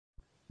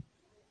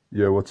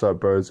Yo, what's up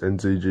bros,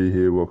 NZG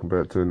here, welcome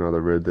back to another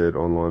Red Dead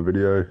Online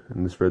video.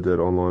 And this Red Dead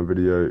Online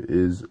video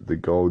is the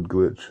gold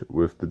glitch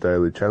with the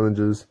daily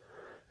challenges.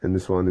 And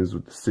this one is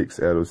with the 6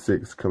 out of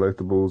 6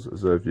 collectibles.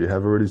 So if you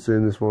have already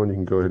seen this one, you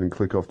can go ahead and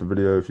click off the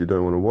video if you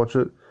don't want to watch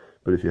it.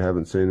 But if you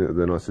haven't seen it,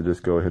 then I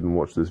suggest go ahead and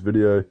watch this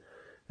video.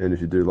 And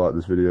if you do like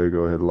this video,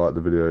 go ahead and like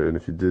the video. And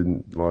if you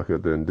didn't like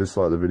it, then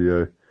dislike the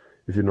video.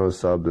 If you're not a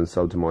sub, then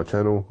sub to my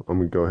channel. I'm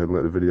going to go ahead and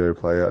let the video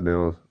play out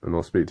now, and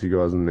I'll speak to you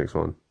guys in the next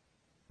one.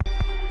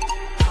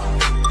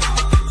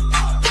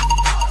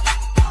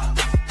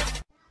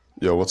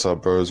 Yo, what's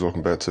up bros,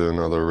 welcome back to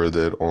another Red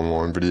Dead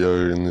Online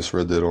video. In this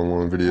Red Dead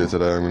Online video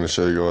today, I'm going to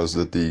show you guys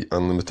that the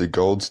unlimited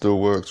gold still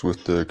works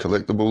with the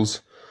collectibles.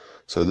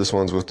 So this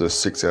one's with the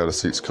 6 out of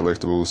 6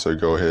 collectibles, so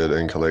go ahead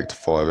and collect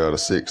 5 out of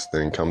 6,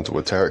 then come to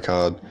a tarot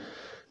card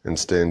and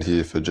stand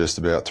here for just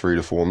about 3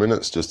 to 4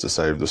 minutes just to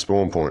save the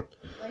spawn point.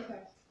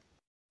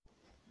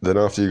 Then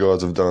after you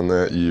guys have done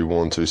that, you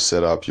want to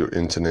set up your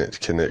internet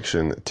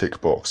connection tick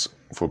box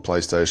for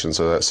PlayStation,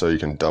 so that's so you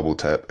can double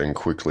tap and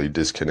quickly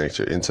disconnect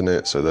your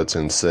internet. So that's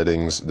in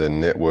settings, then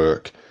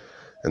network,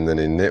 and then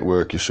in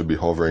network you should be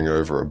hovering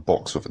over a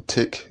box with a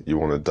tick. You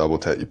want to double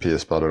tap your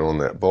PS button on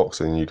that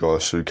box and you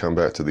guys should come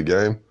back to the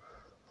game.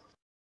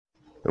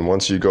 And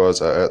once you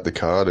guys are at the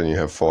card and you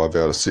have 5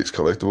 out of 6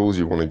 collectibles,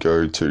 you want to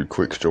go to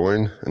quick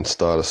join and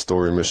start a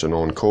story mission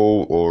on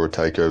call or a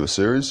takeover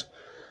series.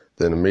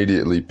 Then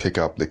immediately pick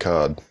up the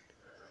card.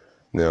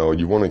 Now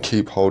you want to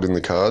keep holding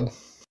the card,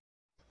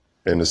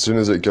 and as soon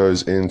as it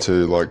goes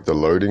into like the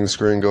loading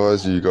screen,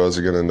 guys, you guys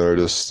are going to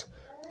notice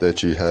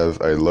that you have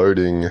a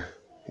loading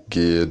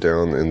gear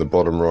down in the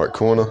bottom right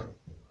corner.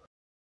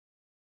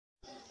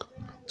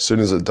 As soon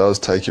as it does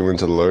take you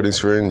into the loading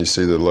screen, you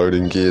see the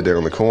loading gear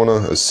down the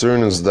corner. As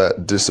soon as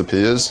that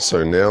disappears,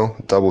 so now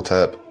double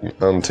tap,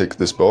 untick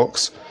this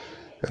box,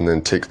 and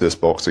then tick this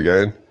box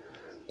again.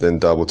 Then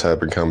double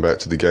tap and come back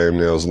to the game.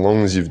 Now as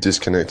long as you've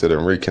disconnected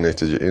and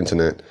reconnected your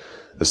internet,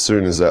 as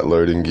soon as that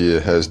loading gear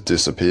has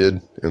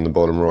disappeared in the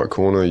bottom right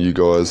corner, you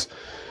guys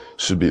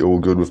should be all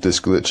good with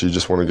this glitch. You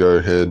just want to go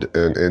ahead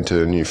and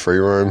enter a new free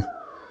roam,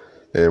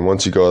 and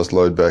once you guys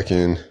load back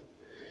in,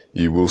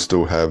 you will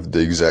still have the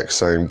exact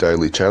same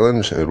daily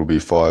challenge. It'll be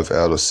 5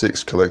 out of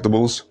 6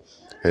 collectibles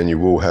and you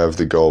will have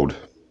the gold.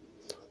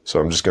 So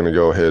I'm just going to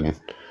go ahead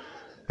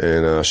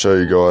and show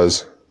you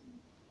guys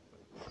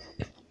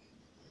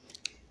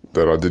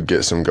that I did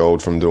get some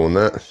gold from doing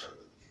that,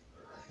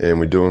 and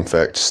we do in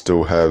fact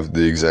still have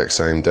the exact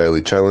same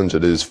daily challenge.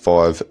 It is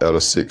 5 out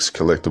of 6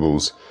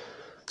 collectibles,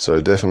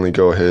 so definitely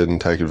go ahead and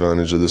take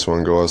advantage of this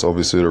one, guys.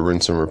 Obviously, to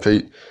rinse and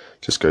repeat,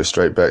 just go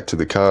straight back to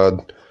the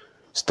card,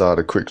 start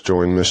a quick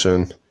join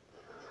mission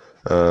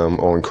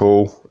on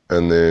call,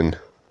 and then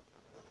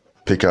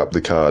pick up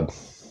the card.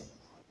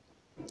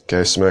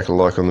 Okay, smack a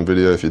like on the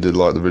video if you did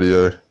like the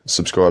video,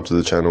 subscribe to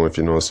the channel if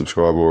you're not a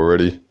subscriber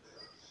already.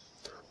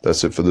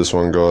 That's it for this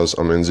one, guys.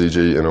 I'm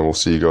NZG, and I will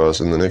see you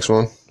guys in the next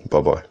one. Bye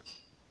bye.